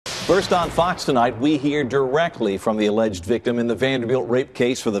First on Fox tonight, we hear directly from the alleged victim in the Vanderbilt rape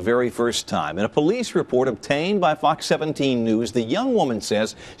case for the very first time. In a police report obtained by Fox 17 News, the young woman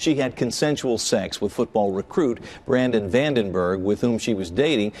says she had consensual sex with football recruit Brandon Vandenberg, with whom she was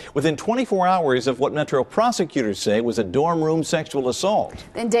dating, within 24 hours of what Metro prosecutors say was a dorm room sexual assault.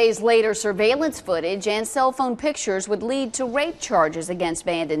 Then days later, surveillance footage and cell phone pictures would lead to rape charges against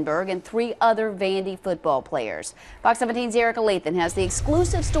Vandenberg and 3 other Vandy football players. Fox 17's Erica Lathan has the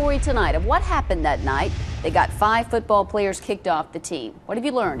exclusive story tonight of what happened that night. They got 5 football players kicked off the team. What have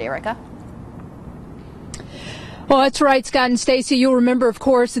you learned, Erica? Well, that's right, Scott and Stacy. You'll remember, of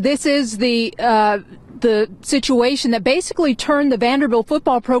course, this is the situation that basically turned the Vanderbilt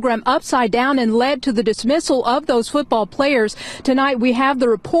football program upside down and led to the dismissal of those football players. Tonight we have the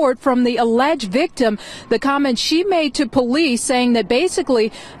report from the alleged victim, the comments she made to police saying that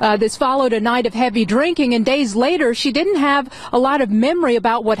basically this followed a night of heavy drinking, and days later she didn't have a lot of memory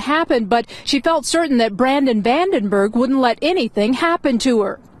about what happened, but she felt certain that Brandon Vandenberg wouldn't let anything happen to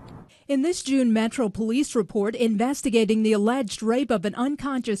her. In this June Metro Police report investigating the alleged rape of an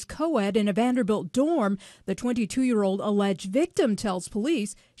unconscious co-ed in a Vanderbilt dorm, the 22-year-old alleged victim tells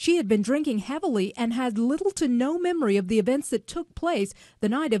police she had been drinking heavily and had little to no memory of the events that took place the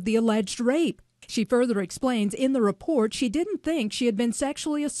night of the alleged rape. She further explains in the report she didn't think she had been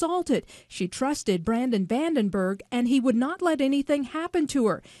sexually assaulted. She trusted Brandon Vandenberg and he would not let anything happen to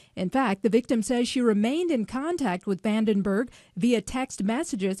her. In fact, the victim says she remained in contact with Vandenberg via text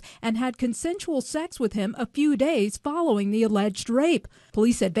messages and had consensual sex with him a few days following the alleged rape.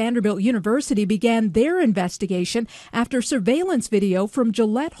 Police at Vanderbilt University began their investigation after surveillance video from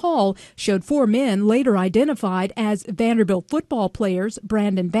Juliet Hall showed 4 men later identified as Vanderbilt football players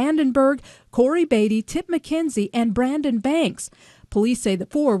Brandon Vandenberg, Corey Beatty, Tip McKenzie, and Brandon Banks. Police say the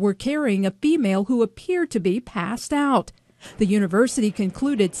 4 were carrying a female who appeared to be passed out. The university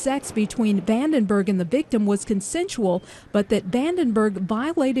concluded sex between Vandenberg and the victim was consensual, but that Vandenberg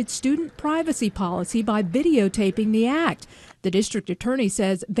violated student privacy policy by videotaping the act. The district attorney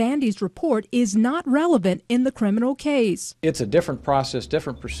says Vandy's report is not relevant in the criminal case. It's a different process,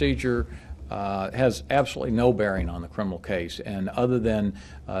 different procedure. Has absolutely no bearing on the criminal case, and other than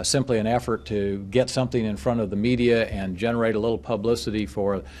simply an effort to get something in front of the media and generate a little publicity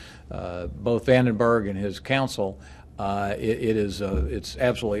for both Vandenberg and his counsel, it's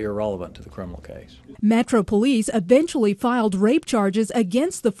absolutely irrelevant to the criminal case. Metro Police eventually filed rape charges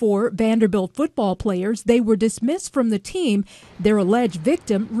against the 4 Vanderbilt football players. They were dismissed from the team. Their alleged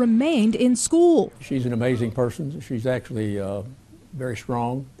victim remained in school. She's an amazing person. She's actually very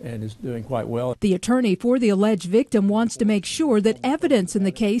strong and is doing quite well. The attorney for the alleged victim wants to make sure that evidence in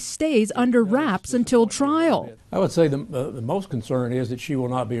the case stays under wraps until trial. I would say the most concern is that she will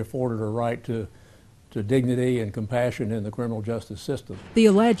not be afforded her right to dignity and compassion in the criminal justice system. The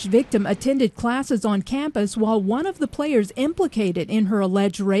alleged victim attended classes on campus while one of the players implicated in her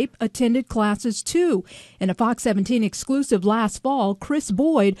alleged rape attended classes too. In a Fox 17 exclusive last fall, Chris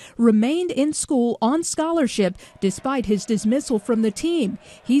Boyd remained in school on scholarship despite his dismissal from the team.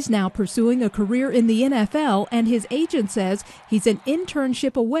 He's now pursuing a career in the NFL, and his agent says he's an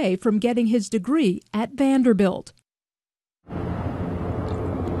internship away from getting his degree at Vanderbilt.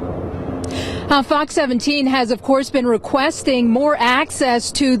 Fox 17 has, of course, been requesting more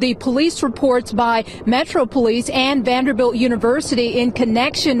access to the police reports by Metro Police and Vanderbilt University in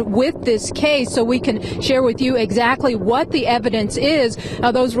connection with this case so we can share with you exactly what the evidence is.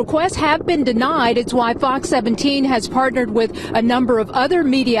 Those requests have been denied. It's why Fox 17 has partnered with a number of other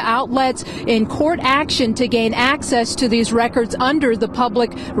media outlets in court action to gain access to these records under the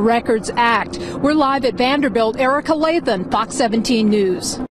Public Records Act. We're live at Vanderbilt. Erica Lathan, Fox 17 News.